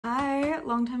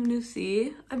long time no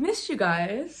see. I missed you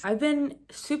guys. I've been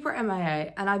super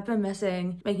MIA and I've been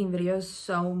missing making videos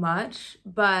so much,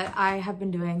 but I have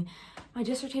been doing my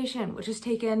dissertation, which has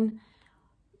taken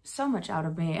so much out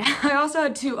of me. I also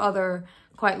had 2 other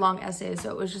quite long essays,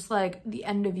 so it was just like the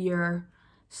end of year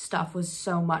stuff was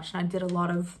so much and I did a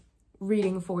lot of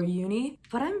reading for uni,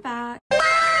 but I'm back.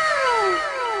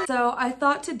 So I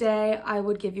thought today I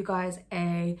would give you guys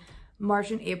a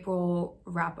March and April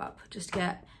wrap up, just to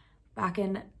get back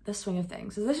in the swing of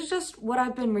things. So this is just what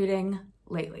I've been reading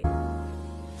lately.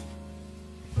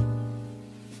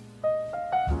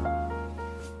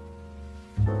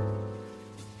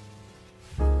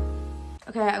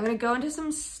 Okay, I'm gonna go into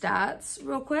some stats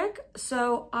real quick.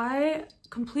 So I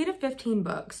completed 15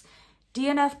 books,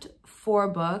 DNF'd 4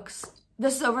 books.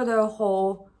 This is over the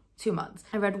whole 2 months.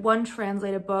 I read 1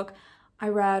 translated book. I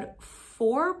read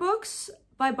 4 books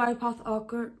by BIPOC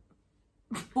authors.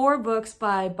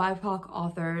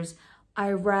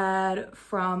 I read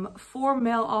from 4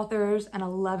 male authors and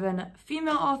 11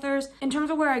 female authors. In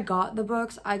terms of where I got the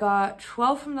books, I got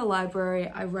 12 from the library.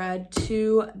 I read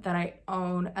 2 that I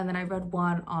own, and then I read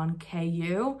 1 on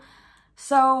KU.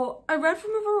 So I read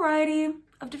from a variety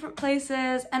of different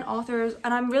places and authors,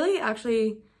 and I'm really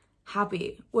actually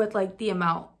happy with like the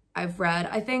amount I've read.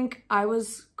 I think I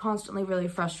was constantly really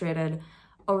frustrated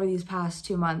over these past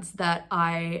 2 months that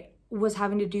I was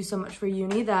having to do so much for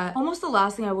uni that almost the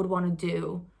last thing I would want to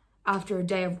do after a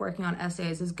day of working on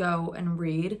essays is go and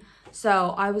read.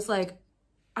 So I was like,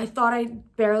 I thought I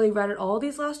barely read it all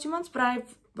these last 2 months, but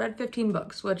I've read 15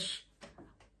 books, which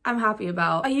I'm happy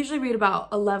about. I usually read about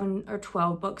 11 or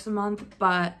 12 books a month,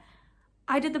 but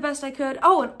I did the best I could.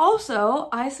 Oh, and also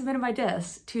I submitted my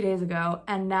dis 2 days ago,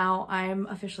 and now I'm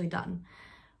officially done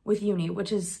with uni,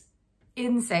 which is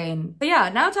insane. But yeah,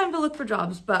 now time to look for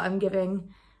jobs, but I'm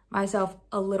giving myself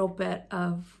a little bit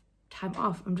of time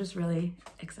off. I'm just really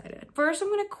excited. First, I'm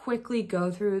gonna quickly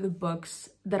go through the books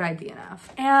that I DNF.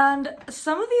 And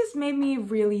some of these made me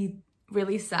really,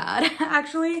 really sad,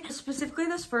 actually. Specifically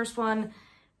this first one,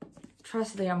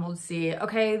 Trust the Emerald Sea.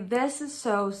 Okay, this is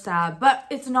so sad, but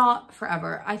it's not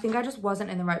forever. I think I just wasn't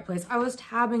in the right place. I was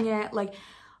tabbing it, like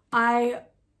I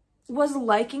was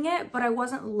liking it, but I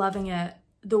wasn't loving it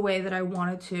the way that I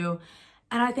wanted to.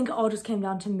 And I think it all just came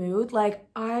down to mood. Like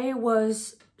I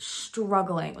was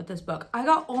struggling with this book. I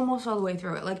got almost all the way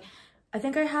through it. Like I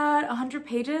think I had 100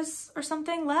 pages or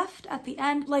something left at the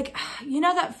end. Like, you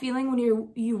know that feeling when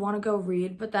you want to go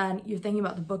read, but then you're thinking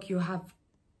about the book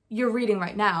you're reading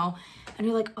right now, and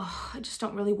you're like, oh, I just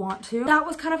don't really want to. That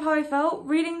was kind of how I felt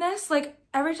reading this. Like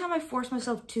every time I forced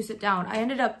myself to sit down, I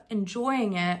ended up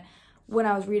enjoying it when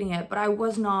I was reading it, but I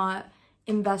was not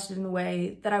invested in the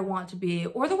way that I want to be,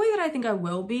 or the way that I think I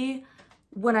will be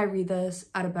when I read this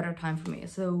at a better time for me.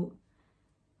 So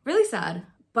really sad,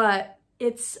 but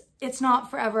it's not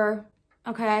forever,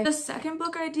 okay? The second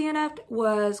book I DNF'd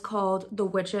was called The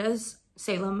Witches,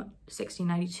 Salem,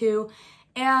 1692.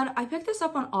 And I picked this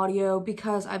up on audio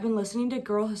because I've been listening to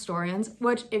Girl Historians,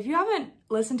 which if you haven't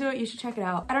listened to it, you should check it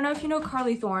out. I don't know if you know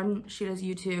Carly Thorne, she does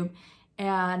YouTube,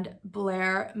 and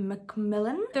Blair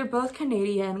Macmillan. They're both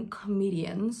Canadian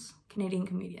comedians.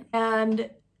 And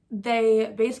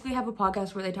they basically have a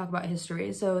podcast where they talk about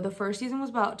history. So the first season was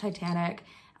about Titanic,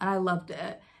 and I loved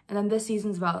it. And then this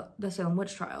season's about the Salem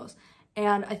witch trials.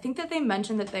 And I think that they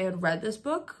mentioned that they had read this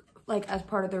book like as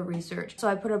part of their research. So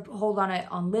I put a hold on it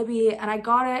on Libby, and I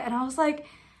got it, and I was like,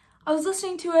 I was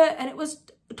listening to it, and it was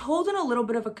told in a little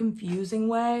bit of a confusing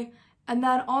way. And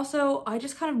then also I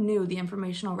just kind of knew the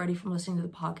information already from listening to the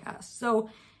podcast. So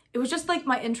it was just like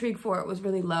my intrigue for it was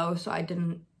really low, so I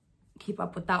didn't keep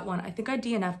up with that one. I think I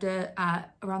DNF'd it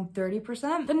at around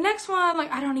 30%. The next one,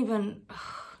 like I don't even,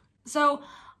 so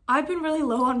I've been really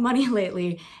low on money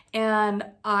lately, and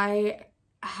I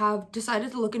have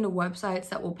decided to look into websites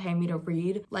that will pay me to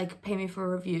read, like pay me for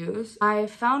reviews. I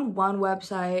found one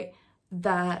website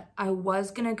that I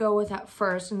was gonna go with at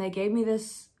first, and they gave me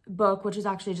this book, which is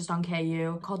actually just on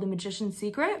KU, called The Magician's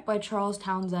Secret by Charles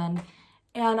Townsend.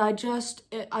 And I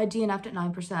DNF'd at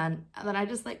 9%, and then I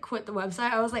just like quit the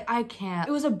website. I was like, I can't.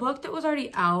 It was a book that was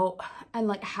already out and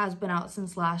like has been out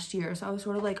since last year. So I was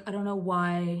sort of like, I don't know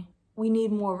why we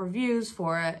need more reviews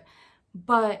for it,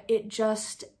 but it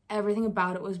just, everything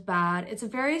about it was bad. It's a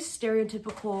very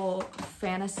stereotypical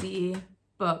fantasy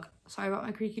book. Sorry about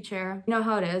my creaky chair. You know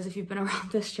how it is if you've been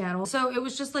around this channel. So it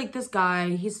was just like this guy,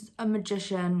 he's a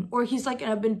magician, or he's like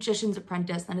a magician's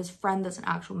apprentice, and his friend that's an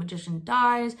actual magician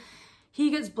dies. He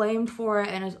gets blamed for it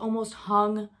and is almost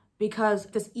hung because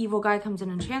this evil guy comes in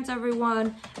and enchants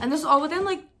everyone. And this is all within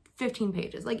like 15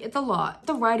 pages. Like, it's a lot.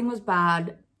 The writing was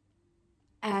bad,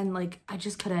 and like I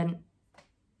just couldn't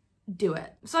do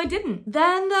it. So I didn't.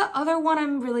 Then the other one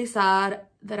I'm really sad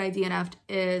that I DNF'd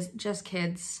is Just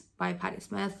Kids by Patti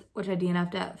Smith, which I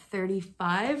DNF'd at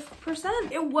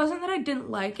 35%. It wasn't that I didn't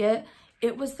like it.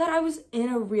 It was that I was in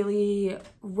a really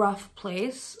rough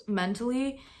place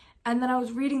mentally. And then I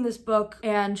was reading this book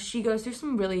and she goes through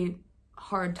some really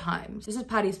hard times. This is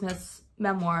Patti Smith's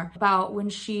memoir about when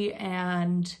she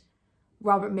and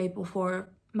Robert Mapplethorpe,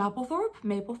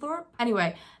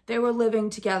 anyway, they were living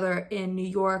together in New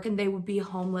York and they would be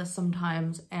homeless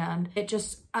sometimes, and it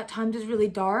just at times is really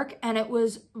dark, and it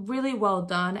was really well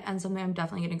done and something I'm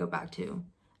definitely gonna go back to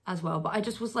as well, but I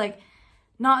just was like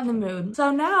not in the mood.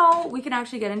 So now we can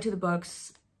actually get into the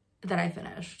books that I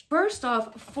finished. First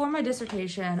off, for my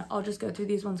dissertation, I'll just go through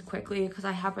these ones quickly because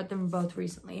I have read them both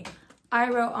recently. I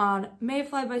wrote on Maeve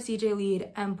Fly by CJ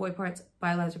Lead and Boy Parts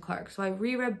by Eliza Clark. So I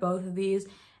reread both of these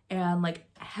and like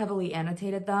heavily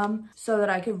annotated them so that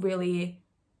I could really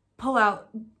pull out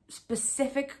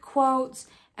specific quotes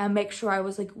and make sure I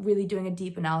was like really doing a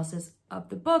deep analysis of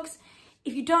the books.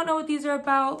 If you don't know what these are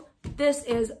about, this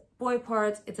is Boy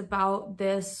Parts. It's about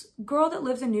this girl that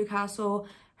lives in Newcastle.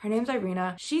 Her name's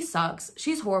Irina. She sucks.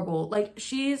 She's horrible. Like,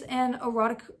 she's an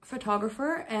erotic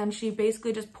photographer and she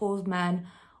basically just pulls men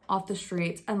off the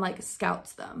streets and like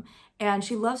scouts them. And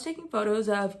she loves taking photos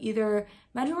of either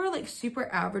men who are like super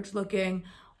average looking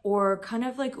or kind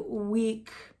of like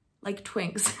weak, like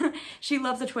twinks. She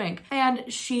loves a twink.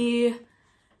 And she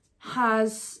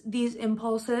has these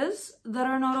impulses that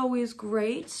are not always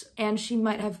great, and she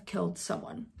might have killed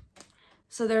someone.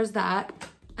 So there's that.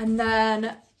 And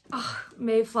then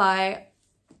Maeve Fly.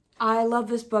 I love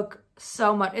this book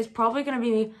so much. It's probably gonna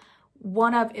be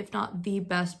one of, if not the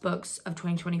best books of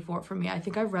 2024 for me. I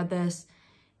think I've read this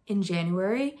in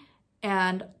January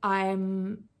and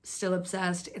I'm still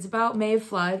obsessed. It's about Maeve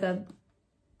Fly, the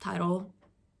title,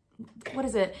 what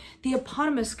is it? The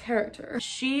eponymous character.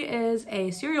 She is a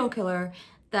serial killer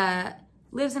that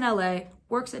lives in LA,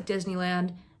 works at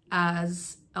Disneyland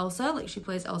as Elsa, like she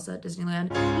plays Elsa at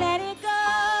Disneyland. Let it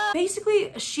go!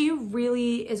 Basically, she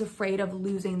really is afraid of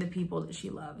losing the people that she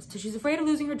loves. So she's afraid of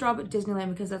losing her job at Disneyland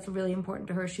because that's really important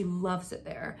to her. She loves it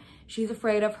there. She's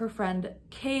afraid of her friend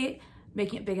Kate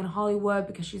making it big in Hollywood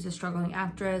because she's a struggling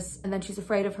actress. And then she's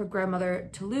afraid of her grandmother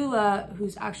Tallulah,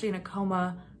 who's actually in a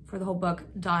coma for the whole book,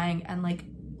 dying and like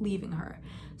leaving her.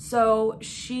 So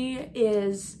she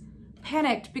is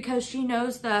panicked because she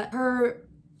knows that her,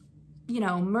 you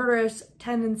know, murderous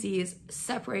tendencies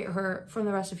separate her from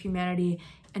the rest of humanity.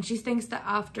 And she thinks that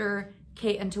after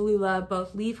Kate and Tallulah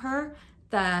both leave her,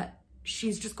 that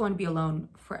she's just going to be alone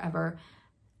forever.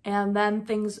 And then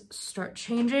things start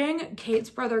changing. Kate's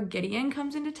brother Gideon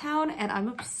comes into town and I'm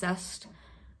obsessed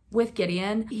with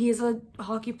Gideon. He's a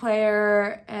hockey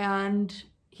player and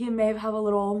he and Maeve have a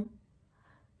little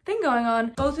thing going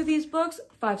on. Both of these books,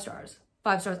 5 stars.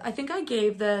 5 stars. I think I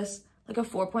gave this like a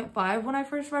 4.5 when I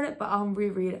first read it, but I'll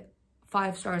reread it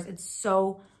 5 stars. It's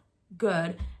so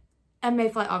good. And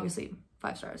Maeve Fly, obviously,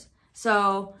 5 stars.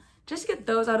 So just to get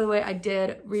those out of the way, I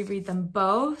did reread them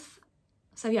both.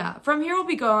 So yeah, from here I'll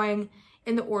be going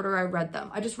in the order I read them.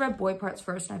 I just read Boy Parts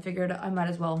first and I figured I might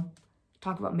as well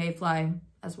talk about Maeve Fly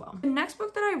as well. The next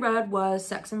book that I read was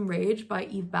Seggs and Rage by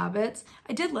Eve Babbitt.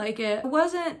 I did like it. I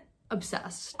wasn't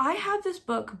obsessed. I have this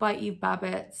book by Eve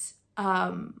Babbitt.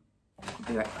 I'll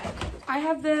be right back. I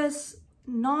have this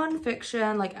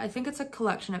non-fiction, like I think it's a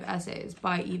collection of essays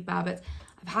by Eve Babbitt.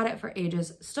 I've had it for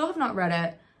ages, still have not read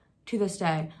it to this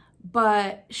day,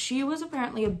 but she was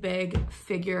apparently a big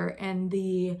figure in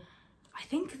the, I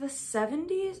think the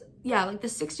 70s? Yeah, like the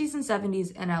 60s and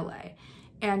 70s in LA.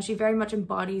 And she very much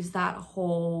embodies that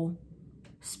whole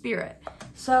spirit.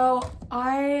 So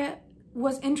I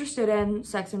was interested in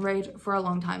Seggs and Rage for a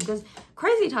long time because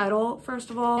crazy title,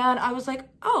 first of all. And I was like,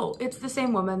 oh, it's the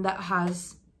same woman that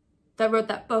wrote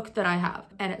that book that I have.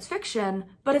 And it's fiction,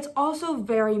 but it's also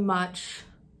very much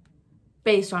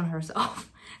based on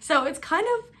herself. So it's kind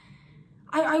of,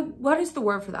 what is the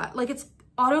word for that? Like it's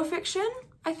autofiction,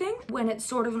 I think, when it's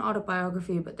sort of an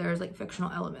autobiography, but there's like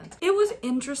fictional elements. It was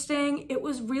interesting. It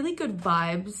was really good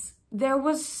vibes. There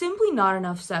was simply not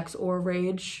enough sex or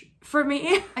rage for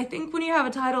me. I think when you have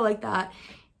a title like that,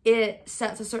 it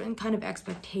sets a certain kind of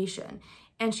expectation.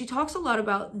 And she talks a lot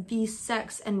about the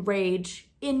sex and rage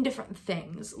in different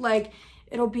things. Like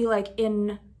it'll be like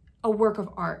in a work of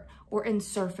art or in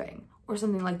surfing or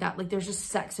something like that. Like there's just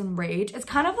sex and rage. It's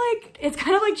kind of like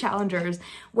Challengers,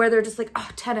 where they're just like, oh,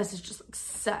 tennis is just like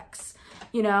sex,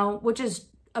 you know, which is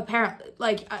apparently,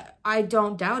 like, I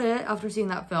don't doubt it after seeing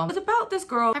that film. It's about this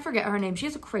girl, I forget her name. She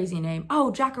has a crazy name.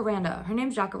 Oh, Jacaranda. Her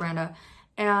name's Jacaranda.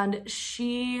 And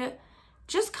she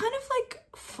just kind of like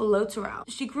floats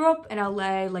around. She grew up in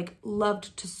LA, like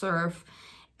loved to surf,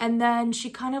 and then she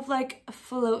kind of like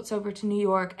floats over to New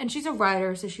York, and she's a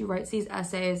writer, so she writes these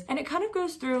essays, and it kind of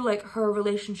goes through like her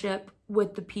relationship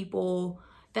with the people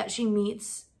that she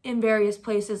meets in various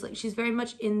places. Like she's very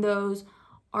much in those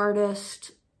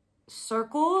artist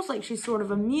circles, like she's sort of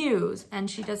a muse,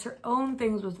 and she does her own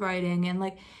things with writing, and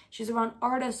like she's around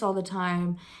artists all the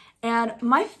time. And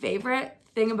my favorite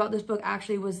thing about this book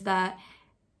actually was that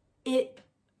it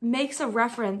makes a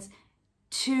reference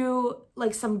to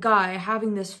like some guy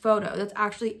having this photo that's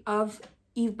actually of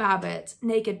Eve Babbitt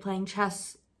naked playing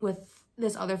chess with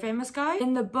this other famous guy.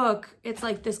 In the book, it's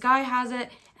like this guy has it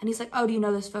and he's like, oh, do you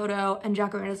know this photo? And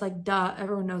Jack is like, duh,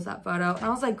 everyone knows that photo. And I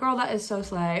was like, girl, that is so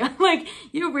slay. Like,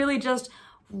 you really just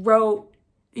wrote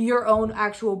your own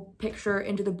actual picture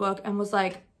into the book and was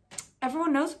like,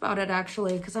 everyone knows about it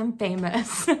actually, because I'm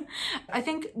famous. I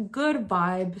think good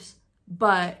vibes,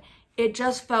 but it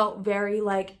just felt very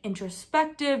like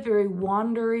introspective, very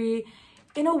wandery,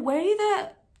 in a way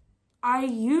that I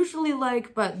usually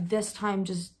like, but this time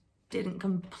just didn't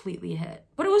completely hit.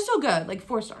 But it was still good, like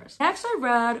 4 stars. Next, I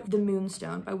read The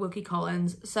Moonstone by Wilkie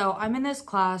Collins. So I'm in this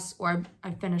class, or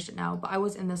I finished it now, but I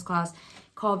was in this class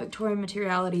called Victorian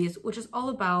Materialities, which is all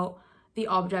about the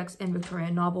objects in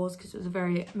Victorian novels, because it was a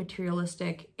very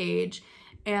materialistic age.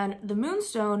 And The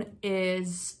Moonstone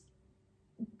is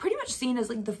pretty much seen as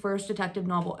like the first detective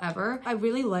novel ever. I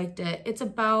really liked it. It's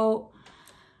about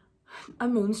a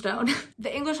moonstone.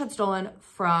 The English had stolen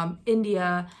from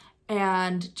India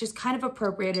and just kind of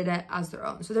appropriated it as their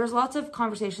own. So there's lots of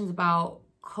conversations about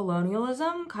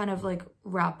colonialism kind of like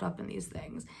wrapped up in these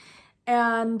things.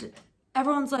 And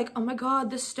everyone's like, oh my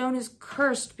God, this stone is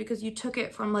cursed because you took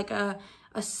it from like a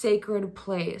sacred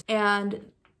place. And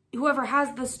whoever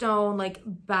has the stone, like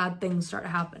bad things start to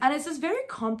happen. And it's this very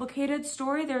complicated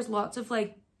story. There's lots of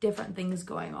like different things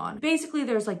going on. Basically,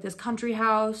 there's like this country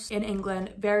house in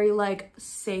England, very like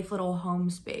safe little home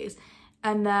space.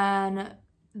 And then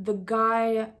the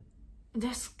guy,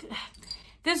 this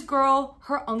girl,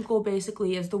 her uncle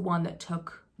basically is the one that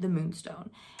took the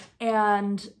Moonstone.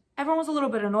 And everyone was a little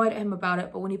bit annoyed at him about it,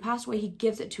 but when he passed away, he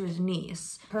gives it to his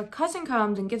niece. Her cousin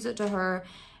comes and gives it to her,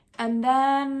 and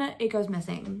then it goes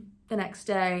missing the next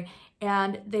day.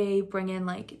 And they bring in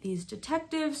like these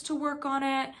detectives to work on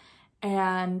it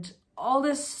and all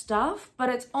this stuff, but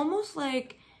it's almost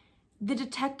like the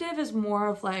detective is more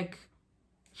of like,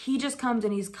 he just comes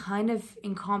and he's kind of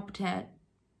incompetent,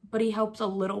 but he helps a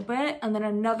little bit. And then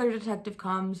another detective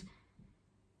comes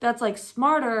that's like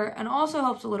smarter and also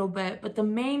helps a little bit, but the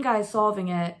main guy solving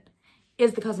it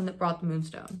is the cousin that brought the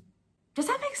Moonstone. Does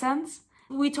that make sense?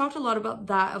 We talked a lot about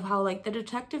that, of how like the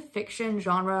detective fiction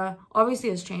genre obviously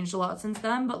has changed a lot since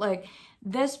then, but like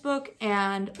this book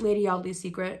and Lady Audley's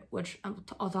Secret, which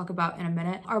I'll talk about in a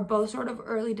minute, are both sort of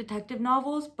early detective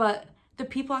novels, but the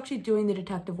people actually doing the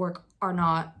detective work are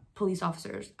not police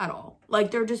officers at all.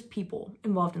 Like, they're just people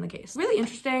involved in the case. Really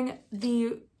interesting.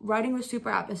 The writing was super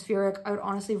atmospheric. I would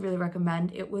honestly really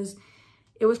recommend. It was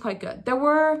quite good. There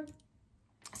were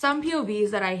some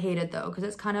POVs that I hated though, because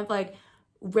it's kind of like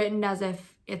written as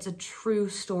if it's a true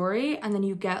story, and then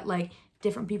you get like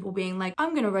different people being like,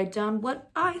 I'm gonna write down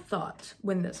what I thought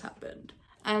when this happened.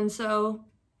 And so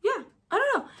yeah, I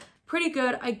don't know, pretty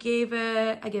good. I gave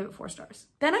it 4 stars.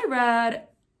 Then I read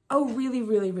a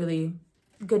really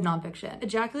good nonfiction,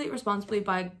 Ejaculate Responsibly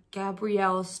by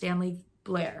Gabrielle Stanley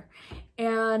Blair,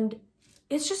 and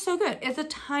it's just so good. It's a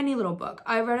tiny little book.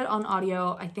 I read it on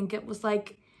audio. I think it was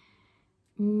like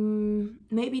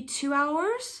maybe 2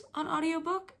 hours on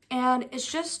audiobook, and it's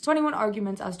just 21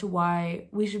 arguments as to why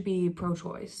we should be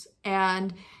pro-choice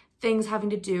and things having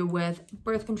to do with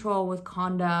birth control, with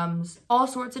condoms, all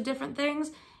sorts of different things.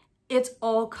 It's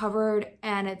all covered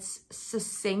and it's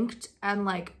succinct and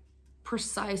like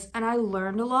precise, and I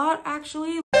learned a lot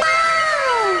actually.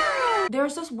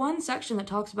 There's this one section that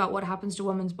talks about what happens to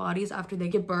women's bodies after they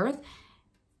give birth.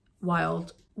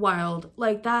 Wild.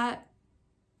 Like, that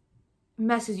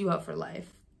messes you up for life.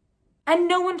 And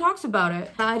no one talks about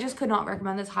it. I just could not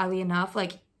recommend this highly enough.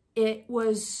 Like, it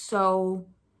was so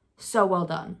well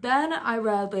done. Then I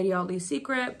read Lady Audley's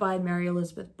Secret by Mary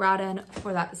Elizabeth Braddon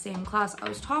for that same class I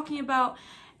was talking about,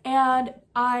 and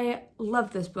I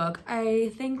loved this book.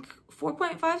 I think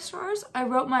 4.5 stars. I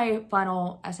wrote my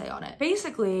final essay on it.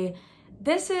 Basically,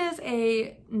 this is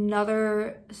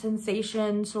another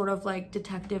sensation sort of like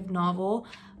detective novel,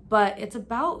 but it's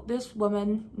about this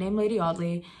woman named Lady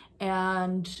Audley,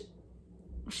 and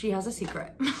she has a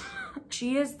secret.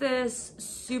 She is this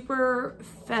super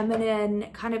feminine,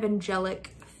 kind of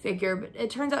angelic figure, but it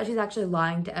turns out she's actually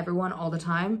lying to everyone all the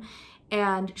time.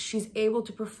 and she's able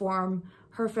to perform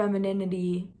her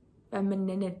femininity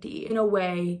in a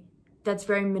way that's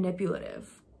very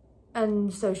manipulative.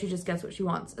 And so she just gets what she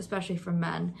wants, especially from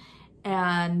men.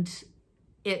 And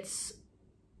it's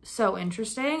so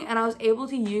interesting. And I was able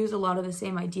to use a lot of the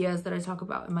same ideas that I talk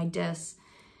about in my diss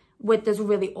with this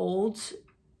really old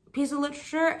piece of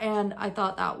literature. And I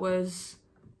thought that was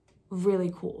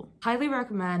really cool. Highly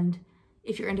recommend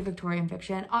if you're into Victorian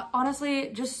fiction. Honestly,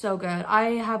 just so good.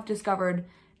 I have discovered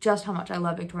just how much I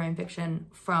love Victorian fiction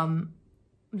from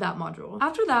that module.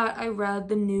 After that, I read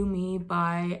The New Me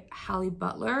by Hallie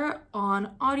Butler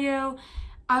on audio.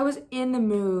 I was in the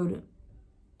mood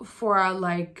for a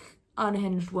like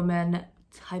unhinged woman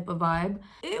type of vibe.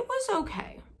 It was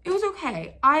okay. It was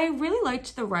okay. I really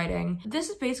liked the writing. This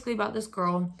is basically about this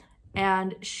girl,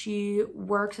 and she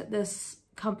works at this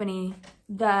company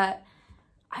that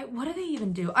what do they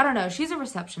even do? I don't know. She's a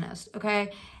receptionist,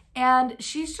 okay? And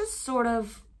she's just sort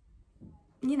of,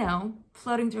 you know,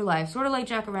 floating through life, sort of like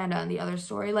Jacaranda in the other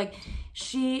story. Like,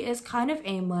 she is kind of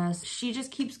aimless. She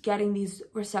just keeps getting these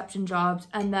reception jobs,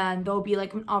 and then there'll be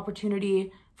like an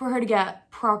opportunity for her to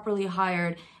get properly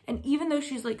hired. And even though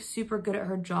she's like super good at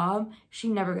her job, she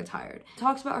never gets hired. It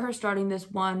talks about her starting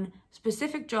this one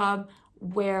specific job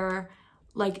where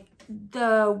like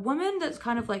the woman that's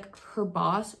kind of like her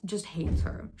boss just hates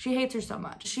her. She hates her so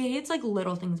much. She hates like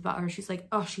little things about her. She's like,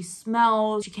 oh, she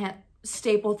smells, she can't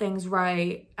staple things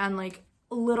right, and like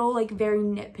little like very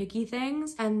nitpicky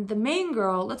things. And the main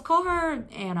girl, let's call her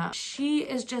Anna, she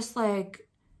is just like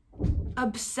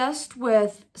obsessed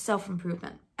with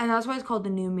self-improvement. And that's why it's called The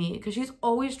New Me, because she's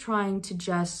always trying to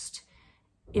just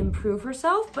improve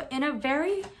herself, but in a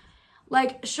very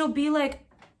like, she'll be like,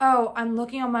 oh, I'm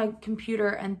looking on my computer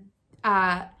and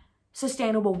at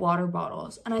sustainable water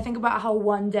bottles, and I think about how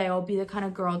one day I'll be the kind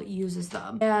of girl that uses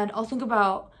them. And I'll think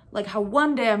about like how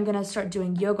one day I'm gonna start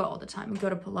doing yoga all the time and go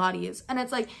to Pilates. And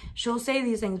it's like, she'll say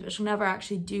these things, but she'll never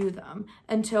actually do them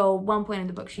until one point in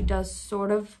the book she does sort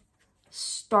of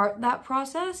start that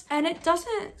process. And it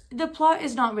doesn't, the plot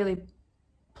is not really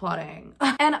plotting.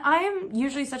 And I am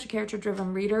usually such a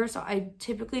character-driven reader, so I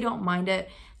typically don't mind it.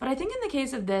 But I think in the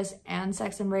case of this and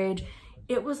Seggs and Rage,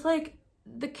 it was like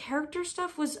the character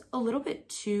stuff was a little bit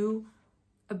too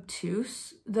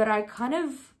obtuse, that I kind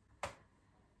of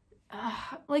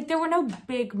like, there were no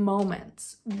big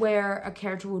moments where a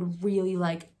character would really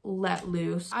like let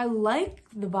loose. I like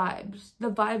the vibes. The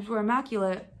vibes were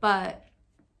immaculate, but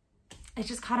it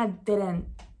just kind of didn't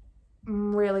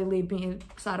really leave me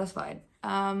satisfied.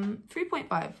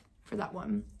 3.5 for that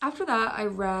one. After that, I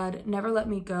read Never Let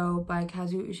Me Go by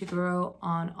Kazuo Ishiguro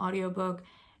on audiobook,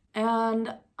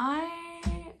 and I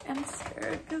am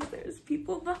scared because there's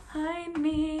people behind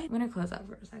me. I'm gonna close that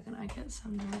for a second. I get so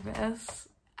nervous.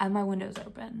 And my window's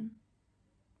open.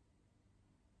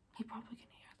 He probably can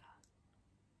hear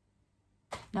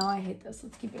that. No, I hate this.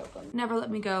 Let's keep it open. Never Let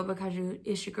Me Go by Kazuo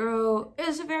Ishiguro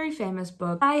is a very famous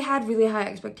book. I had really high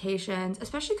expectations,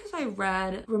 especially because I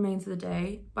read Remains of the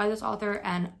Day by this author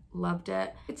and loved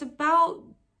it. It's about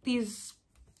these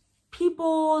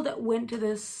people that went to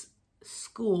this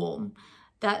school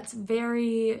that's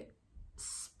very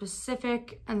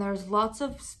specific, and there's lots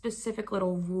of specific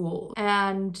little rules,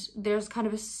 and there's kind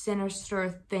of a sinister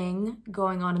thing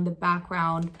going on in the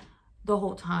background the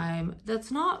whole time that's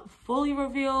not fully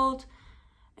revealed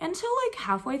until like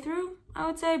halfway through, I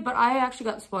would say. But I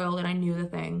actually got spoiled and I knew the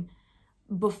thing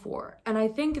before, and I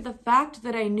think the fact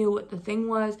that I knew what the thing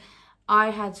was,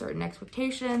 I had certain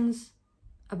expectations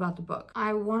about the book.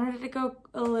 I wanted it to go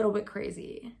a little bit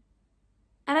crazy,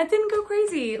 and it didn't go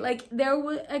crazy. Like, there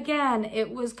was, again,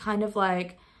 it was kind of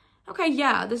like, okay,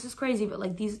 yeah, this is crazy, but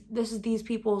like this is these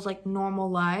people's like normal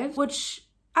lives, which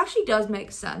actually does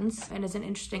make sense and is an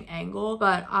interesting angle,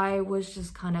 but I was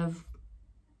just kind of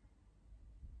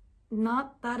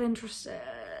not that interested.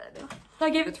 So I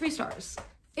gave it 3 stars.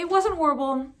 It wasn't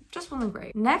horrible, just wasn't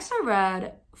great. Next, I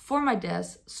read, for my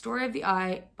diss, Story of the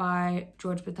Eye by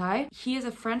Georges Bataille. He is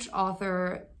a French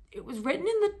author. It was written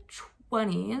in the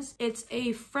 20s. It's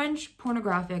a French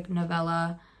pornographic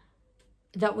novella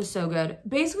that was so good.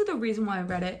 Basically, the reason why I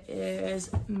read it is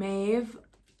Maeve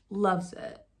loves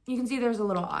it. You can see there's a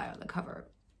little eye on the cover.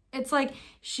 It's like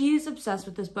she's obsessed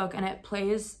with this book, and it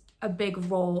plays a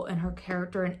big role in her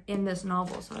character and in this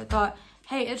novel. So I thought,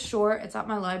 hey, it's short, it's at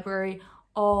my library,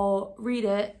 I'll read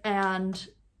it and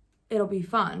it'll be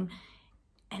fun.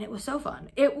 And it was so fun.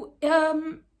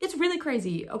 It's really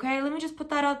crazy, okay? Let me just put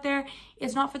that out there.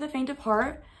 It's not for the faint of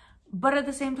heart, but at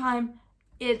the same time,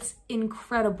 it's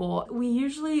incredible. We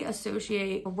usually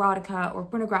associate erotica or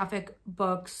pornographic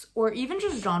books, or even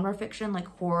just genre fiction like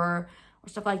horror or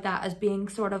stuff like that as being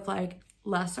sort of like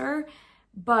lesser,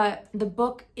 but the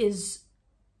book is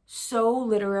so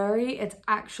literary, it's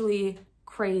actually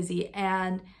crazy.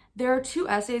 And there are 2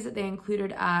 essays that they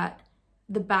included at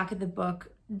the back of the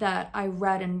book that I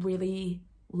read and really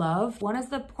loved. One is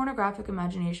The Pornographic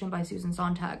Imagination by Susan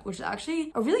Sontag, which is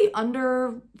actually a really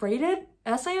underrated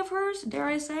essay of hers, dare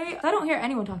I say. I don't hear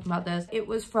anyone talking about this. It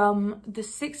was from the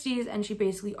 60s, and she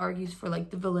basically argues for like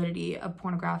the validity of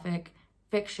pornographic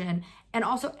fiction, and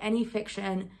also any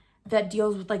fiction that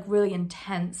deals with like really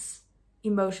intense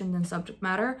emotions and subject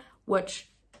matter, which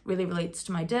really relates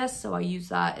to my disc, so I use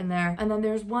that in there. And then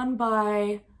there's one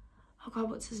by, oh god,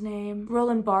 what's his name?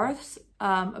 Roland Barthes,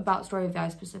 about Story of the Eye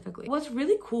specifically. What's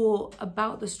really cool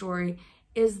about the story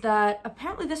is that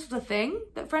apparently this was a thing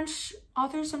that French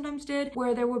authors sometimes did,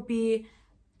 where there would be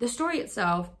the story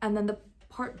itself, and then the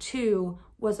part 2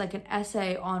 was like an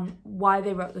essay on why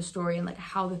they wrote the story and like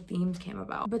how the themes came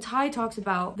about. Bataille talks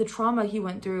about the trauma he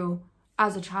went through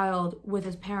as a child with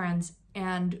his parents,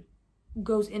 and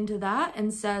goes into that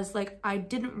and says like, I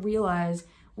didn't realize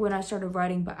when I started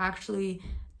writing, but actually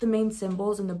the main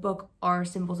symbols in the book are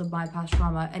symbols of my past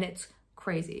trauma, and it's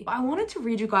crazy. I wanted to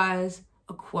read you guys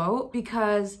a quote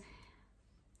because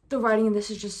the writing in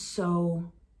this is just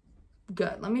so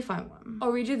good. Let me find one.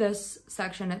 I'll read you this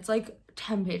section. It's like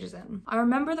 10 pages in. I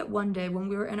remember that one day when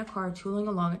we were in a car tooling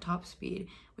along at top speed,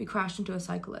 we crashed into a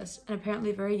cyclist, an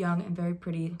apparently very young and very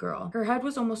pretty girl. Her head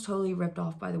was almost totally ripped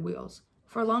off by the wheels.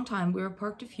 For a long time, we were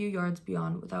parked a few yards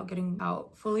beyond without getting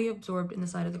out, fully absorbed in the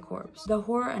sight of the corpse. The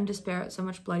horror and despair at so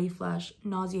much bloody flesh,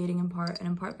 nauseating in part and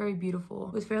in part very beautiful,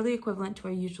 was fairly equivalent to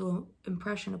our usual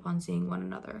impression upon seeing one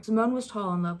another. Simone was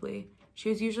tall and lovely. She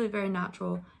was usually very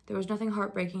natural. There was nothing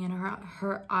heartbreaking in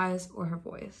her eyes or her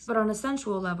voice. But on a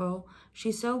sensual level,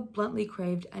 she so bluntly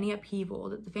craved any upheaval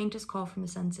that the faintest call from the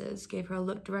senses gave her a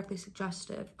look directly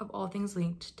suggestive of all things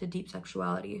linked to deep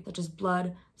sexuality, such as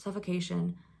blood,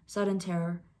 suffocation, sudden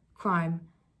terror, crime,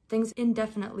 things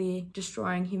indefinitely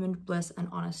destroying human bliss and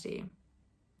honesty.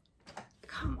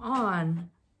 Come on.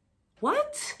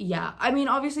 What? Yeah, I mean,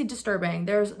 obviously disturbing.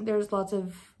 There's lots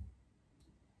of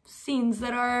scenes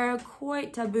that are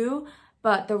quite taboo,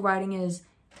 but the writing is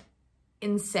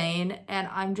insane, and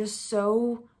I'm just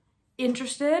so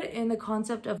interested in the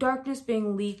concept of darkness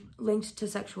being linked to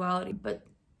sexuality, but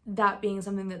that being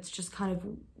something that's just kind of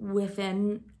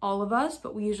within all of us,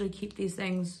 but we usually keep these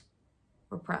things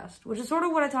repressed, which is sort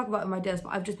of what I talk about in my disc.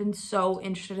 But I've just been so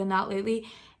interested in that lately,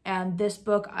 and this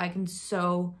book, I can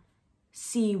so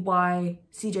see why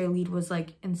CJ Lead was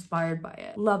like inspired by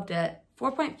it. Loved it.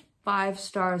 4.5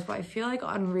 stars, but I feel like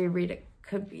on reread it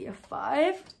could be a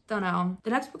 5. Don't know. The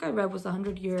next book I read was The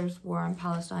 100 Years War on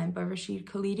Palestine by Rashid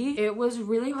Khalidi. It was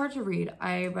really hard to read.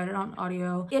 I read it on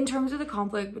audio. In terms of the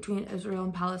conflict between Israel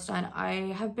and Palestine,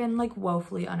 I have been like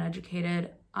woefully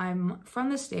uneducated. I'm from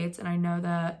the States, and I know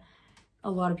that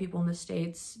a lot of people in the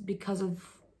States, because of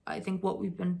I think what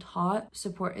we've been taught,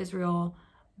 support Israel,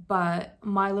 but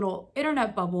my little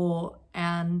internet bubble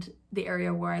and the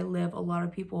area where I live, a lot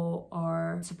of people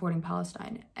are supporting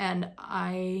Palestine, and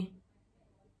I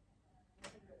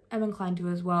am inclined to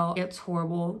as well. It's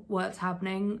horrible what's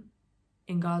happening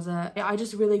in Gaza. I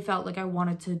just really felt like I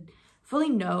wanted to fully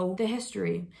know the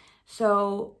history.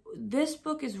 So this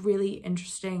book is really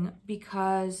interesting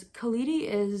because Khalidi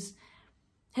is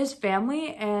his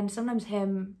family, and sometimes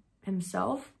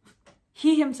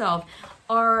he himself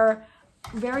are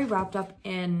very wrapped up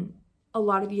in a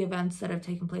lot of the events that have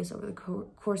taken place over the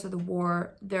course of the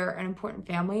war. They're an important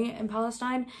family in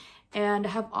Palestine and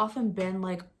have often been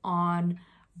like on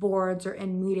boards or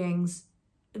in meetings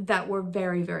that were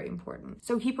very, very important.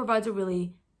 So he provides a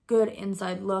really good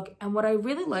inside look. And what I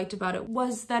really liked about it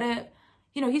was that it,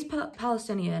 you know, he's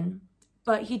Palestinian,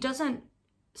 but he doesn't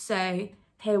say,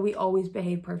 hey, we always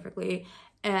behave perfectly.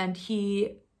 And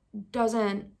he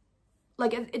doesn't,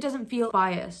 like, it doesn't feel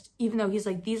biased, even though he's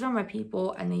like, these are my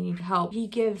people and they need help. He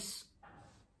gives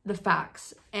the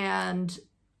facts, and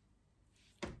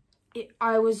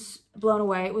I was blown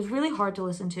away. It was really hard to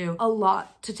listen to, a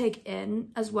lot to take in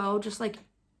as well, just like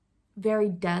very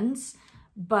dense,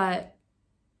 but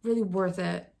really worth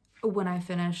it when I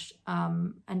finished,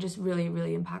 and just really,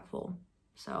 really impactful.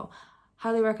 So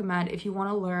highly recommend if you want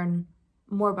to learn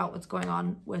more about what's going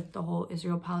on with the whole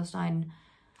Israel-Palestine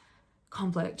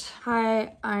conflict.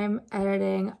 Hi, I'm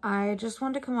editing. I just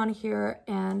wanted to come on here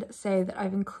and say that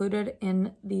I've included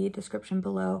in the description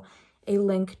below a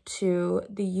link to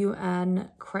the UN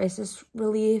crisis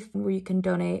relief where you can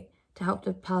donate to help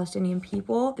the Palestinian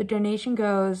people. The donation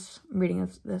goes, I'm reading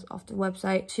this off the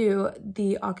website, to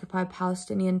the Occupied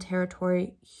Palestinian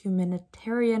Territory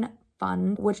Humanitarian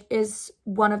fund, which is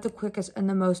one of the quickest and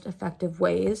the most effective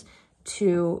ways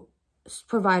to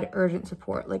provide urgent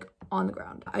support, like on the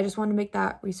ground. I just want to make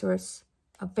that resource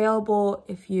available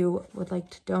if you would like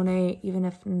to donate. Even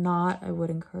if not, I would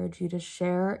encourage you to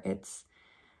share. It's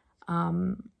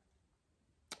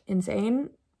insane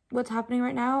what's happening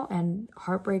right now and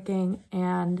heartbreaking,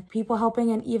 and people helping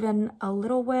in even a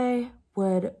little way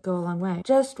would go a long way.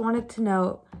 Just wanted to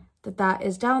note that that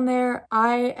is down there.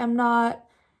 I am not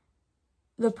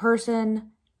the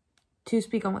person to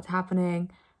speak on what's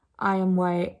happening. I am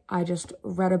white. I just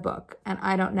read a book and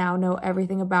I don't now know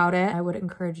everything about it. I would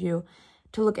encourage you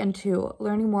to look into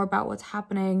learning more about what's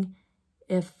happening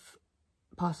if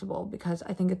possible, because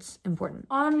I think it's important.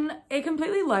 On a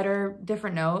completely lighter,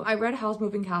 different note, I read Howl's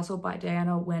Moving Castle by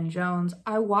Diana Wynne Jones.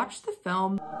 I watched the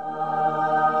film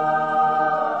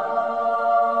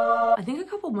I think a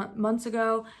couple months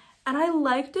ago, and I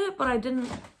liked it, but I didn't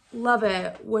love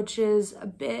it, which is a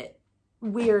bit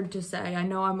weird to say. I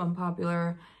know I'm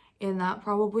unpopular in that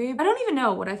probably. I don't even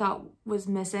know what I thought was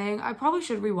missing. I probably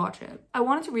should rewatch it. I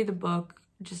wanted to read the book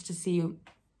just to see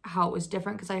how it was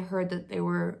different, because I heard that they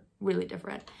were really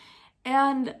different.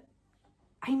 And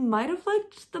I might have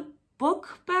liked the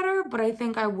book better, but I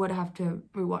think I would have to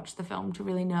rewatch the film to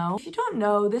really know. If you don't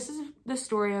know, this is the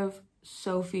story of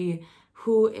Sophie,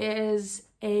 who is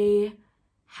a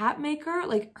hat maker.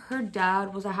 Like, her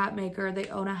dad was a hat maker. They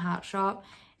own a hat shop,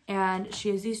 and she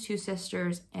has these two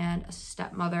sisters and a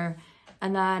stepmother.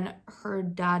 And then her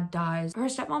dad dies. Her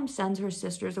stepmom sends her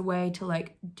sisters away to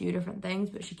like do different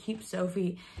things, but she keeps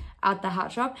Sophie at the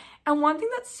hat shop. And one thing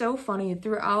that's so funny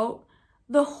throughout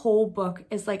the whole book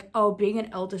is like, oh, being an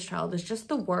eldest child is just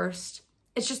the worst.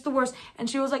 It's just the worst. And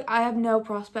she was like, I have no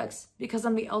prospects because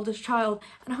I'm the eldest child.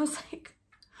 And I was like,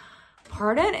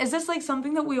 pardon? Is this like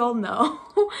something that we all know?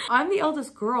 I'm the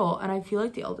eldest girl and I feel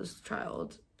like the eldest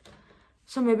child.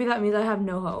 So maybe that means I have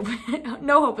no hope,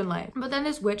 no hope in life. But then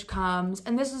this witch comes,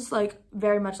 and this is like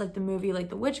very much like the movie, like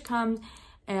the witch comes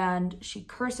and she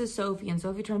curses Sophie, and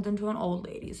Sophie turns into an old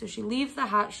lady. So she leaves the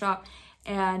hat shop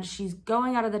and she's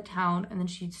going out of the town, and then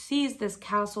she sees this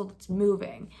castle that's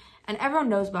moving, and everyone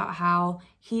knows about how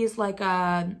he's like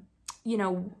a, you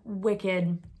know,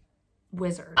 wicked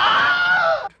wizard.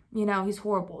 You know, he's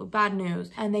horrible, bad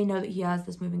news. And they know that he has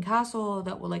this moving castle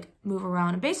that will like move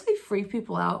around and basically freak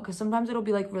people out, because sometimes it'll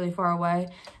be like really far away,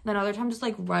 and then other times it's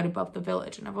like right above the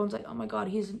village, and everyone's like, oh my god,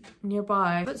 he's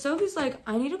nearby. But Sophie's like,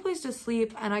 I need a place to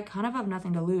sleep and I kind of have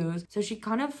nothing to lose. So she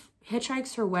kind of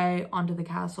hitchhikes her way onto the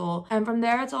castle, and from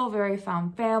there it's all very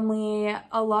found family,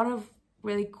 a lot of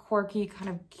really quirky, kind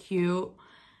of cute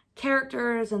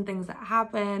characters and things that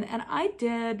happen, and I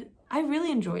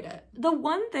really enjoyed it. The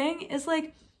one thing is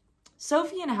like,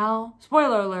 Sophie and Howl,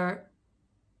 spoiler alert,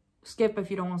 skip if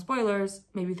you don't want spoilers,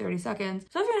 maybe 30 seconds.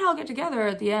 Sophie and Howl get together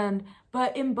at the end,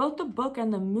 but in both the book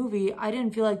and the movie, I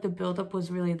didn't feel like the buildup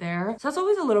was really there. So that's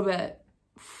always a little bit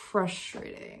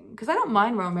frustrating, because I don't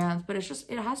mind romance, but it's just,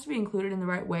 it has to be included in the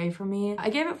right way for me. I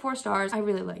gave it 4 stars. I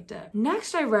really liked it.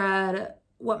 Next, I read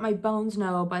What My Bones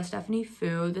Know by Stephanie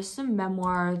Fu. This is a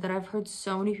memoir that I've heard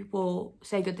so many people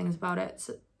say good things about it,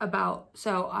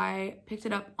 so I picked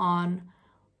it up on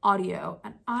audio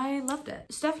and I loved it.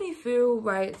 Stephanie Fu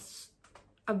writes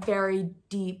a very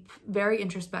deep, very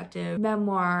introspective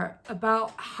memoir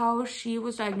about how she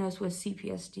was diagnosed with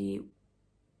CPSD.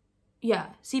 Yeah,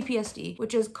 CPSD,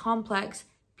 which is complex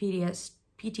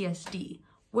PTSD,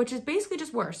 which is basically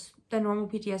just worse than normal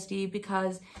PTSD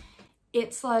because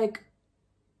it's like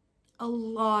a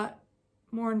lot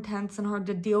more intense and hard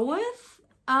to deal with.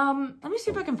 Let me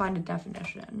see if I can find a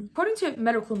definition. According to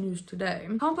Medical News Today,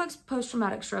 complex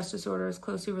post-traumatic stress disorder is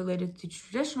closely related to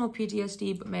traditional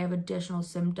PTSD but may have additional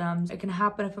symptoms. It can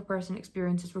happen if a person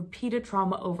experiences repeated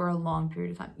trauma over a long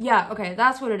period of time. Yeah, okay,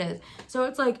 that's what it is. So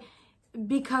it's like,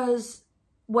 because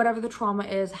whatever the trauma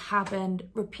is happened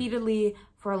repeatedly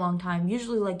for a long time,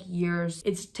 usually like years.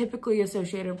 It's typically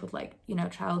associated with like, you know,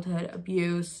 childhood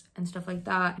abuse and stuff like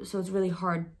that. So it's really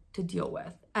hard to deal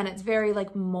with. And it's very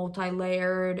like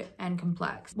multi-layered and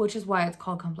complex, which is why it's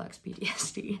called complex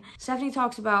PTSD. Stephanie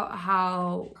talks about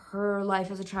how her life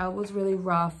as a child was really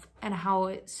rough and how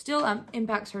it still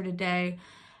impacts her today,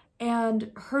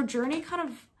 and her journey kind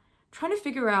of trying to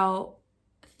figure out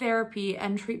therapy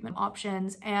and treatment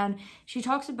options. And she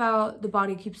talks about The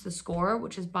Body Keeps the Score,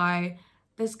 which is by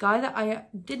this guy that I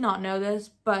did not know this,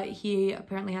 but he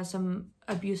apparently has some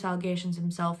abuse allegations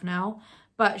himself now.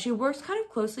 But she works kind of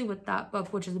closely with that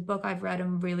book, which is a book I've read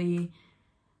and really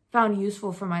found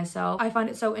useful for myself. I find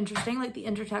it so interesting, like the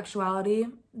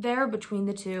intertextuality there between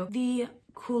the two. The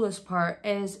coolest part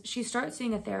is she starts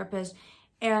seeing a therapist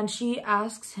and she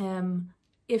asks him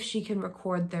if she can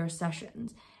record their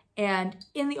sessions. And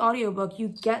in the audiobook, you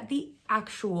get the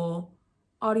actual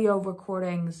audio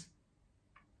recordings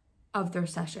of their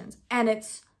sessions. And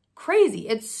it's crazy.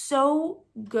 It's so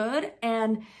good.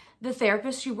 And the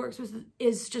therapist she works with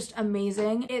is just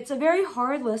amazing. It's a very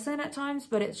hard listen at times,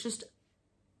 but it's just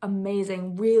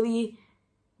amazing. Really,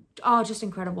 oh, just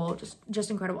incredible.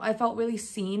 Just incredible. I felt really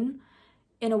seen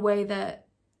in a way that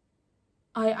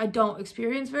I don't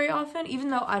experience very often. Even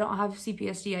though I don't have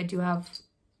CPSD, I do have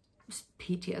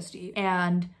PTSD.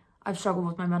 And I've struggled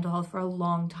with my mental health for a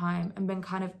long time and been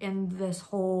kind of in this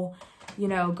whole, you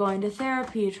know, going to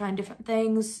therapy, trying different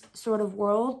things sort of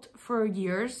world for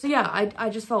years. So yeah, I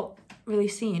just felt really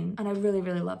seen and I really,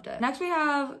 really loved it. Next we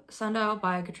have Sundial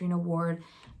by Katrina Ward,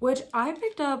 which I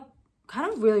picked up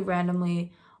kind of really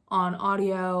randomly on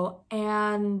audio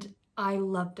and I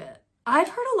loved it. I've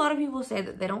heard a lot of people say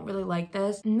that they don't really like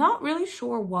this. Not really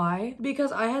sure why,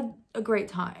 because I had a great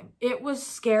time. It was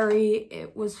scary,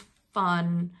 it was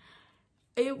fun,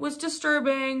 it was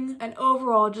disturbing, and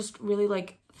overall just really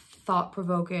like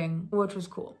thought-provoking, which was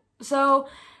cool. So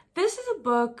this is a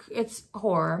book, it's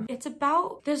horror. It's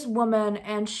about this woman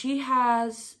and she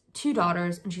has 2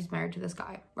 daughters and she's married to this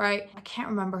guy, right? I can't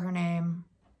remember her name,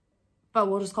 but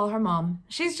we'll just call her mom.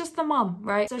 She's just the mom,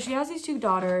 right? So she has these 2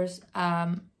 daughters,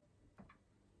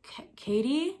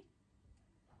 Katie,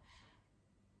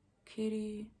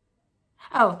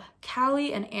 oh,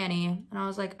 Callie and Annie. And I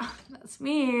was like, oh, that's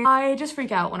me. I just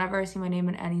freak out whenever I see my name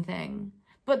in anything.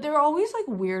 But they're always like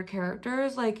weird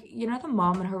characters. Like, you know, the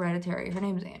mom in Hereditary, her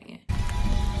name's Annie.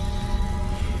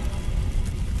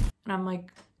 And I'm like,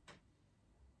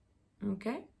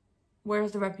 okay,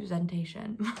 where's the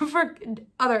representation for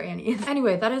other Annies?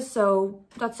 Anyway, that's so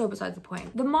besides the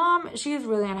point. The mom, she is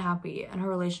really unhappy in her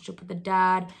relationship with the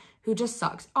dad, who just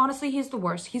sucks. Honestly, he's the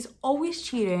worst. He's always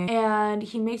cheating and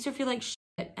he makes her feel like shit.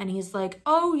 And he's like,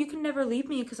 oh, you can never leave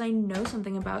me because I know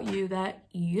something about you that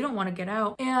you don't want to get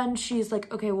out. And she's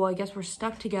like, okay, well, I guess we're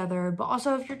stuck together. But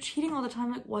also, if you're cheating all the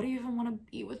time, like, why do you even want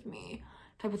to be with me?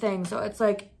 Type of thing. So it's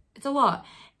like, it's a lot.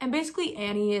 And basically,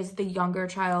 Annie is the younger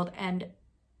child and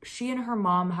she and her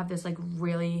mom have this like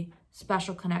really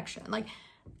special connection. Like,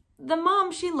 the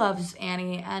mom, she loves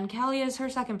Annie and Callie is her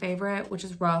second favorite, which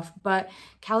is rough, but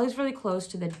Callie's really close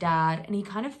to the dad and he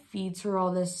kind of feeds her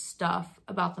all this stuff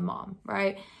about the mom,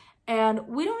 right? And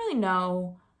we don't really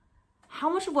know how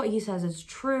much of what he says is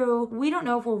true. We don't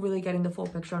know if we're really getting the full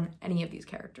picture on any of these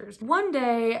characters. One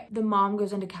day, the mom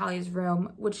goes into Callie's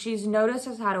room, which she's noticed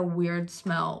has had a weird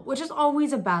smell, which is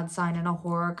always a bad sign in a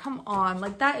horror. Come on,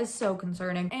 like that is so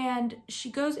concerning. And she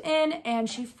goes in and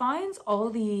she finds all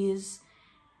these,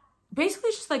 basically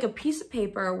it's just like a piece of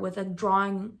paper with a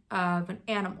drawing of an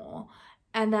animal.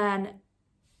 And then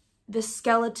the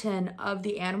skeleton of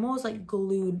the animal is like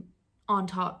glued on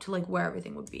top to like where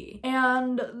everything would be.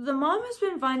 And the mom has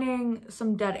been finding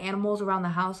some dead animals around the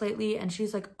house lately and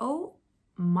she's like, oh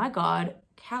my god,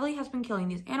 Callie has been killing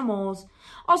these animals.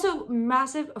 Also,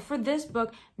 massive for this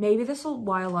book, maybe this is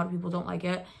why a lot of people don't like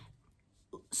it,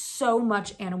 so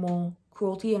much animal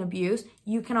cruelty and abuse,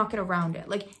 you cannot get around it.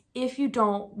 Like, if you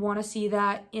don't want to see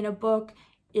that in a book,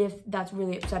 if that's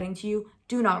really upsetting to you,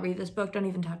 do not read this book, don't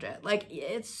even touch it. Like,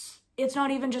 it's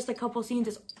not even just a couple scenes,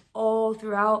 it's all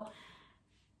throughout.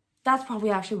 That's probably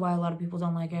actually why a lot of people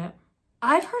don't like it.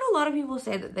 I've heard a lot of people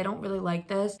say that they don't really like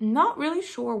this. Not really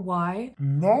sure why.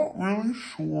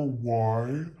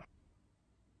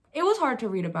 It was hard to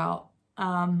read about.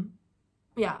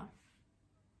 Yeah.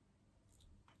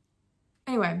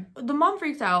 Anyway, the mom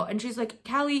freaks out and she's like,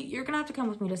 Callie, you're gonna have to come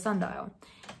with me to Sundial.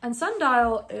 And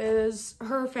Sundial is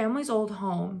her family's old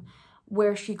home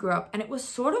where she grew up. And it was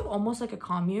sort of almost like a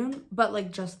commune, but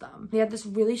like just them. They had this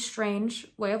really strange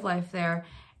way of life there.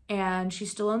 And she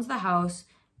still owns the house,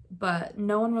 but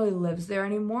no one really lives there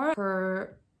anymore.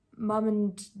 Her mom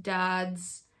and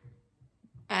dad's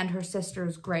and her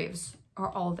sister's graves are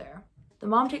all there. The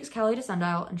mom takes Callie to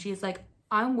Sundial and she's like,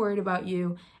 I'm worried about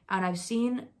you and I've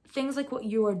seen things like what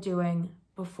you are doing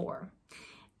before.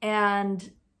 And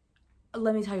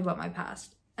let me tell you about my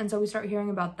past. And so we start hearing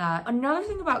about that. Another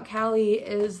thing about Callie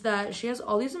is that she has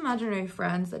all these imaginary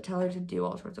friends that tell her to do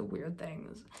all sorts of weird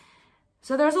things.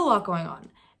 So there's a lot going on.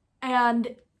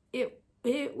 And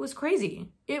it was crazy.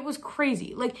 It was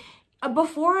crazy. Like,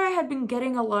 before I had been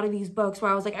getting a lot of these books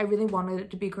where I was like, I really wanted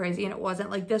it to be crazy and it wasn't.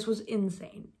 Like, this was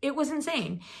insane. It was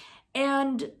insane.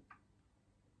 And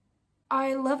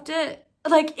I loved it.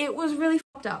 Like, it was really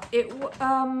fucked up.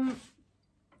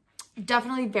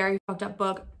 Definitely very fucked up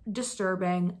book.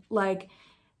 Disturbing. Like,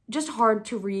 just hard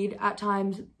to read at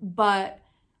times, but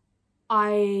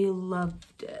I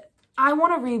loved it. I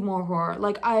want to read more horror.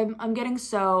 Like I'm getting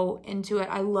so into it.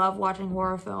 I love watching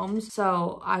horror films,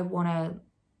 so I want to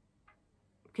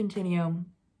continue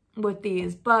with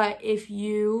these. But if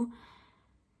you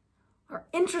are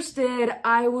interested,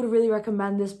 I would really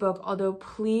recommend this book, although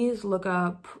please look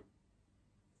up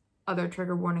other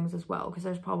trigger warnings as well, because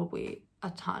there's probably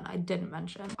a ton I didn't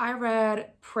mention. I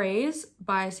read Praise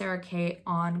by Sarah Kate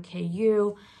on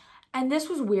KU, and this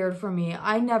was weird for me.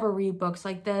 I never read books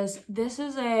like this. This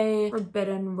is a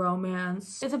forbidden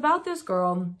romance. It's about this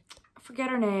girl, I forget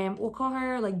her name, we'll call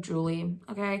her like Julie,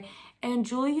 okay? And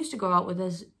Julie used to go out with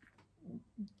this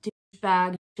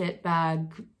douchebag,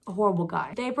 shitbag, horrible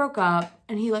guy. They broke up,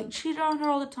 and he like cheated on her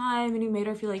all the time, and he made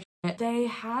her feel like shit. They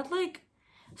had like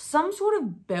some sort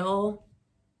of bill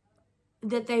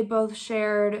that they both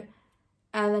shared,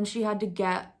 and then she had to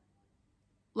get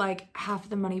like half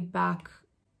the money back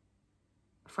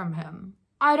from him.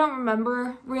 I don't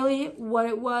remember really what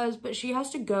it was, but she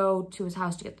has to go to his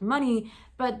house to get the money,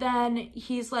 but then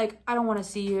he's like, I don't want to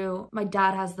see you. My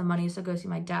dad has the money, so go see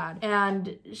my dad.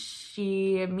 And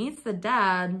she meets the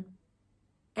dad,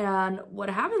 and what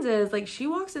happens is like she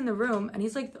walks in the room, and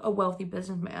he's like a wealthy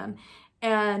businessman,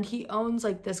 and he owns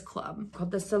like this club called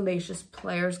the Salacious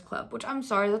Players Club, which I'm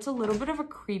sorry, that's a little bit of a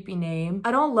creepy name.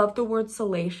 I don't love the word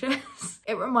salacious.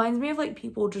 It reminds me of like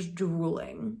people just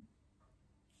drooling.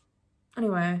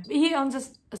 Anyway, he owns a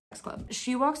sex club.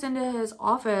 She walks into his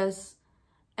office,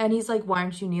 and he's like, why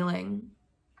aren't you kneeling?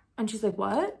 And she's like,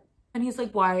 what? And he's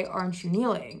like, why aren't you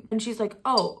kneeling? And she's like,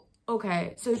 oh,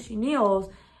 okay. So she kneels,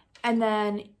 and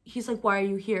then he's like, why are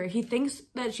you here? He thinks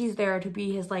that she's there to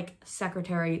be his like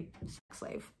secretary, sex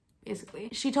slave, basically.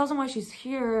 She tells him why she's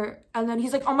here, and then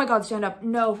he's like, oh my God, stand up.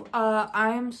 No,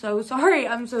 I'm so sorry.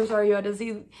 I'm so sorry you had to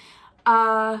see.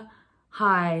 Hi,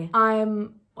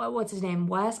 what's his name?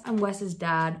 Wes? I'm Wes's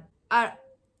dad.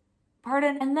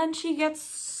 Pardon? And then she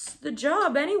gets the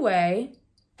job anyway,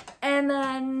 and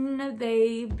then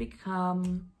they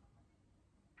become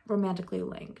romantically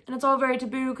linked. And it's all very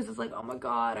taboo because it's like, oh my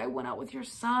God, I went out with your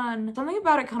son. Something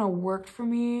about it kind of worked for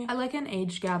me. I like an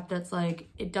age gap that's like,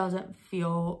 it doesn't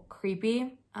feel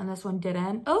creepy, and this one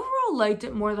didn't. Overall, liked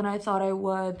it more than I thought I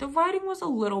would. The writing was a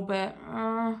little bit,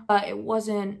 but it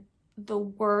wasn't the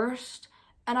worst.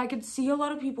 And I could see a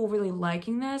lot of people really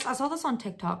liking this. I saw this on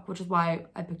TikTok, which is why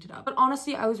I picked it up. But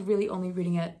honestly, I was really only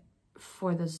reading it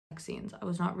for the sex scenes. I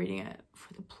was not reading it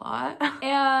for the plot.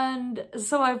 And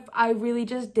so I really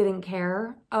just didn't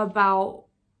care about,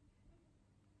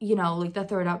 you know, like the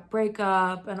third act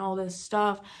breakup and all this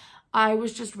stuff. I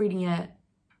was just reading it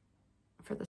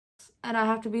for the sex. And I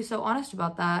have to be so honest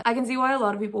about that. I can see why a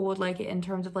lot of people would like it in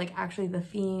terms of like actually the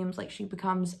themes. Like she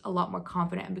becomes a lot more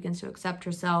confident and begins to accept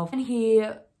herself. And he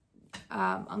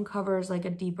uncovers like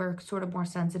a deeper, sort of more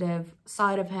sensitive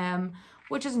side of him,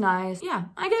 which is nice. Yeah,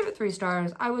 I gave it 3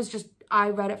 stars. I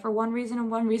read it for one reason and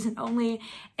one reason only.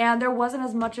 And there wasn't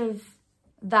as much of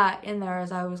that in there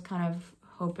as I was kind of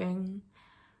hoping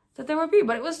that there would be,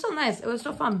 but it was still nice. It was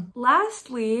still fun.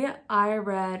 Lastly, I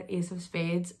read Ace of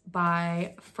Spades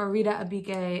by Farida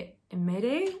Abike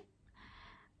Imede.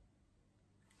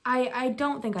 I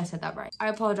don't think I said that right. I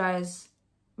apologize,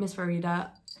 Miss Farida,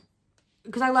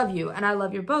 because I love you and I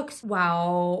love your books.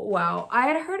 Wow. I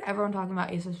had heard everyone talking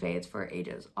about Ace of Spades for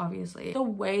ages, obviously. The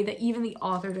way that even the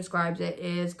author describes it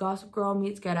is Gossip Girl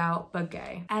meets Get Out, but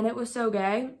gay. And it was so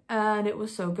gay, and it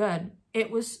was so good. It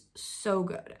was so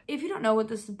good. If you don't know what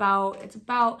this is about, it's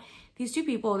about these 2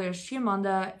 people. There's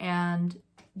Chimamanda and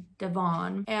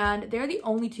Devon, and they're the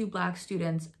only 2 Black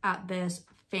students at this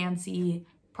fancy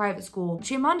private school.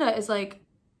 Chimamanda is like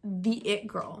the it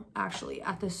girl actually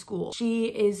at this school. She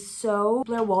is so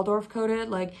Blair Waldorf coded.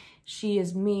 Like she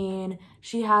is mean.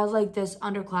 She has like this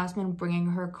underclassman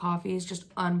bringing her coffees just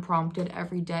unprompted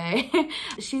every day.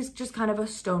 She's just kind of a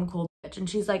stone cold bitch, and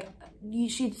she's like,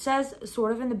 she says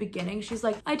sort of in the beginning, she's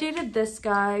like, I dated this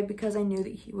guy because I knew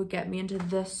that he would get me into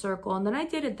this circle, and then I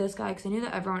dated this guy because I knew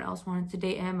that everyone else wanted to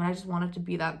date him, and I just wanted to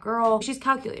be that girl. She's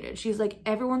calculated. She's like,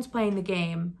 everyone's playing the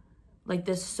game, like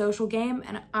this social game,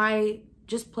 and I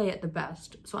just play it the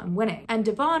best, so I'm winning. And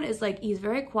Devon is like, he's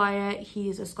very quiet,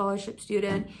 he's a scholarship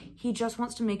student, he just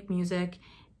wants to make music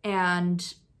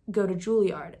and go to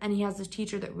Juilliard, and he has this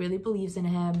teacher that really believes in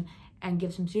him and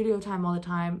gives him studio time all the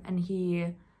time, and he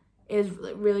is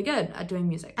really good at doing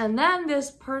music. And then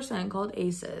this person called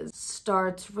Aces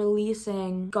starts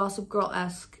releasing Gossip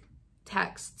Girl-esque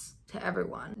texts to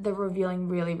everyone. They're revealing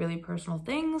really, really personal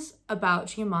things about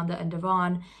Chimamanda and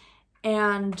Devon,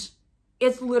 and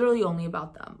it's literally only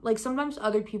about them. Like sometimes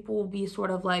other people will be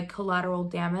sort of like collateral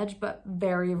damage, but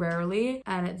very rarely.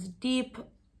 And it's deep,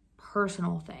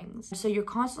 personal things. So you're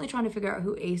constantly trying to figure out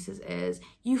who Aces is.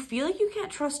 You feel like you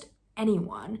can't trust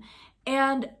anyone.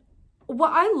 And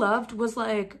what I loved was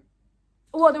like,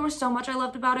 well, there was so much I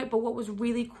loved about it, but what was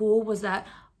really cool was that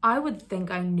I would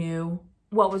think I knew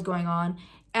what was going on,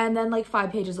 and then like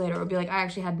 5 pages later it would be like, I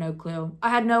actually had no clue. I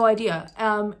had no idea.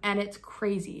 And it's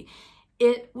crazy.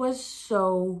 It was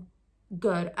so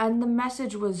good, and the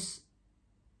message was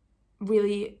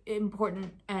really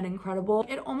important and incredible.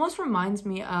 It almost reminds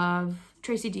me of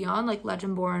Tracy Dion, like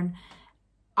Legendborn.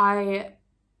 I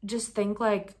just think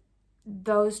like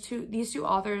these two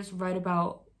authors write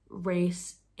about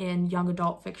race in young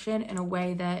adult fiction in a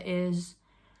way that is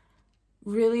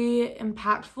really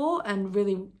impactful and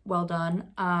really well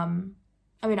done. I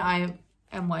mean, I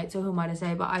am white, so who am I to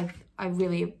say, but I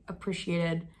really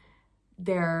appreciated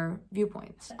their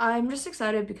viewpoints. I'm just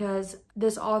excited because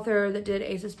this author that did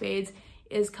Ace of Spades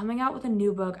is coming out with a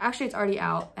new book. Actually, it's already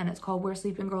out, and it's called Where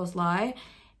Sleeping Girls Lie,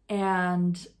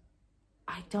 and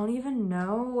I don't even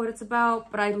know what it's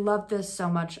about, but I love this so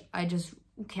much. I just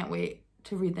can't wait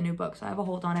to read the new book. So I have a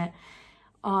hold on it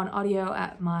on audio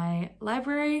at my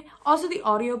library. Also, the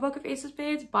audiobook of Ace of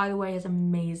Spades, by the way, is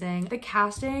amazing. The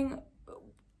casting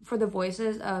for the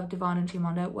voices of Devon and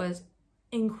Chimamanda was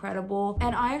incredible.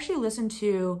 And I actually listened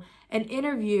to an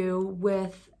interview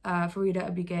with Farida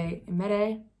Abike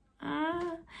Imede.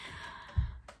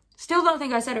 Still don't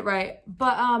think I said it right,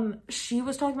 but she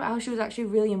was talking about how she was actually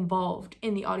really involved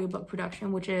in the audiobook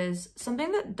production, which is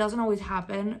something that doesn't always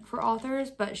happen for authors,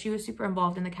 but she was super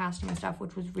involved in the casting and stuff,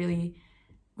 which was really,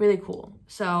 really cool.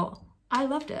 So I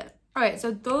loved it. All right,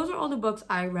 so those are all the books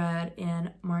I read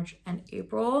in March and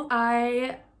April.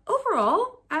 I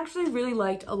overall actually really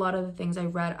liked a lot of the things I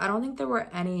read. I don't think there were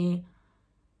anything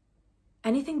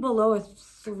below a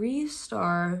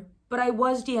 3-star, but I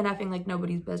was DNFing like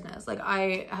nobody's business. Like,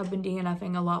 I have been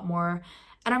DNFing a lot more,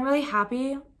 and I'm really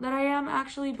happy that I am,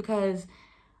 actually, because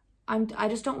I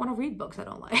just don't want to read books I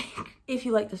don't like. If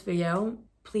you like this video,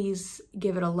 please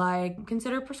give it a like.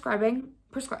 Consider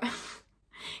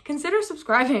consider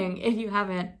subscribing if you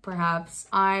haven't, perhaps.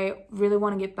 I really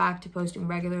want to get back to posting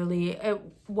regularly. It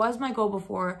was my goal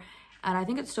before, and I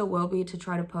think it still will be, to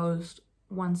try to post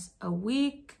once a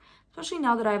week, especially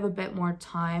now that I have a bit more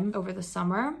time over the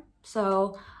summer.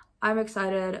 So I'm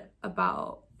excited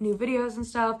about new videos and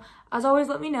stuff. As always,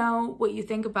 let me know what you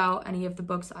think about any of the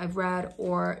books I've read,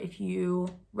 or if you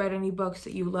read any books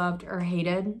that you loved or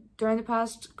hated during the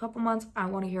past couple months. I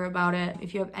want to hear about it.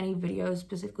 If you have any videos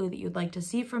specifically that you'd like to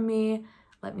see from me,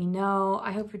 let me know.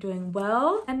 I hope you're doing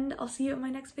well, and I'll see you in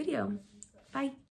my next video. Bye.